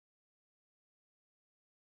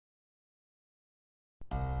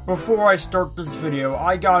Before I start this video,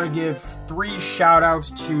 I gotta give 3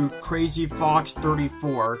 shoutouts to Crazy Fox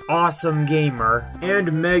 34, Awesome Gamer, and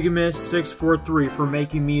Megamus643 for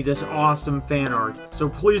making me this awesome fan art. So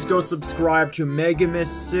please go subscribe to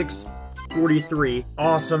Megamus643,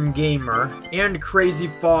 Awesome Gamer, and Crazy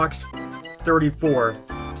Fox 34.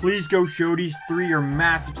 Please go show these 3 your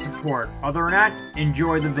massive support. Other than that,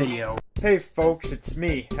 enjoy the video. Hey folks, it's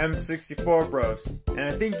me, M64 Bros, and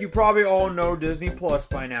I think you probably all know Disney Plus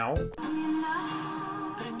by now.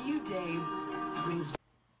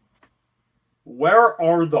 Where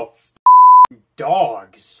are the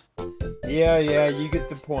dogs? Yeah, you get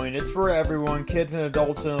the point. It's for everyone, kids and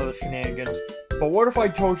adults and other shenanigans. But what if I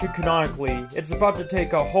told you canonically, it's about to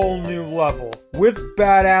take a whole new level, with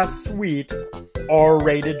badass, sweet,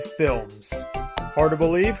 R-rated films. Hard to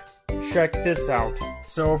believe? Check this out.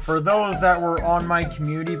 So for those that were on my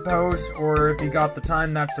community post, or if you got the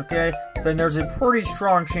time, that's okay, then there's a pretty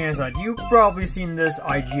strong chance that you've probably seen this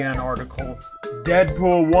IGN article.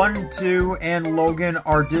 Deadpool 1, 2, and Logan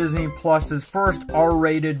are Disney Plus's first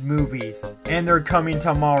R-rated movies, and they're coming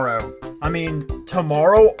tomorrow. I mean,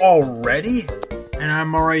 tomorrow already? And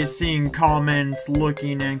I'm already seeing comments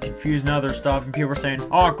looking and confused and other stuff, and people are saying,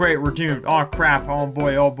 oh great, we're doomed, oh crap, oh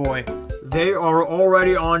boy, oh boy. They are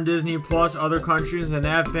already on Disney Plus, other countries, and they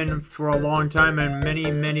have been for a long time, and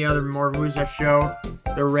many other more movies that show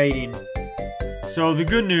their rating. So the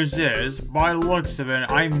good news is, by the looks of it,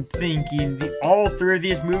 I'm thinking all 3 of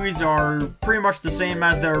these movies are pretty much the same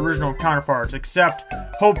as their original counterparts, except,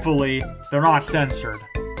 hopefully, they're not censored.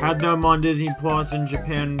 Had them on Disney Plus in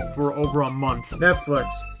Japan for over a month. Netflix,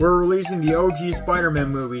 we're releasing the OG Spider-Man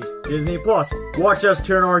movies. Disney Plus, watch us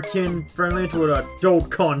turn our kid-friendly into adult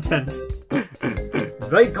content.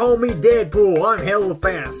 They call me Deadpool, I'm hella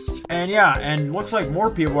fast. And yeah, and looks like more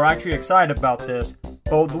people are actually excited about this.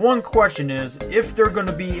 But the one question is, if they're going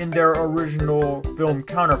to be in their original film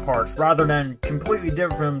counterparts, rather than completely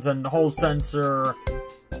different films and the whole censor...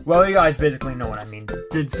 Well, you guys basically know what I mean.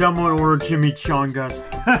 Did someone order chimichangas?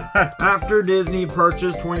 After Disney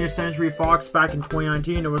purchased 20th Century Fox back in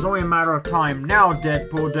 2019, it was only a matter of time. Now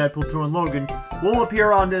Deadpool, Deadpool 2, and Logan will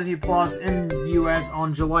appear on Disney Plus in the US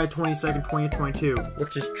on July 22nd, 2022.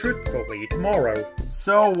 Which is truthfully tomorrow.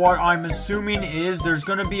 So what I'm assuming is there's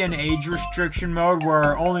gonna be an age restriction mode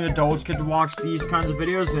where only adults can watch these kinds of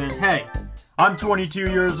videos, and hey, I'm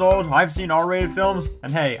 22 years old, I've seen R-rated films,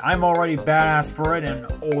 and hey, I'm already badass for it and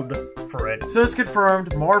old for it. So it's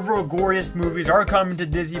confirmed, Marvel Glorious movies are coming to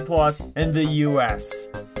Disney Plus in the US.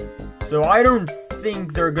 So I don't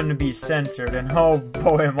think they're gonna be censored, and oh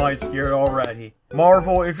boy am I scared already.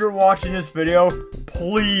 Marvel, if you're watching this video,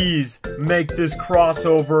 please make this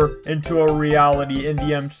crossover into a reality in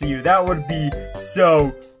the MCU. That would be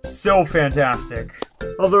so fantastic.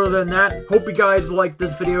 Other than that, hope you guys liked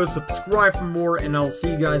this video, subscribe for more, and I'll see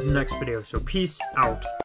you guys in the next video. So peace out.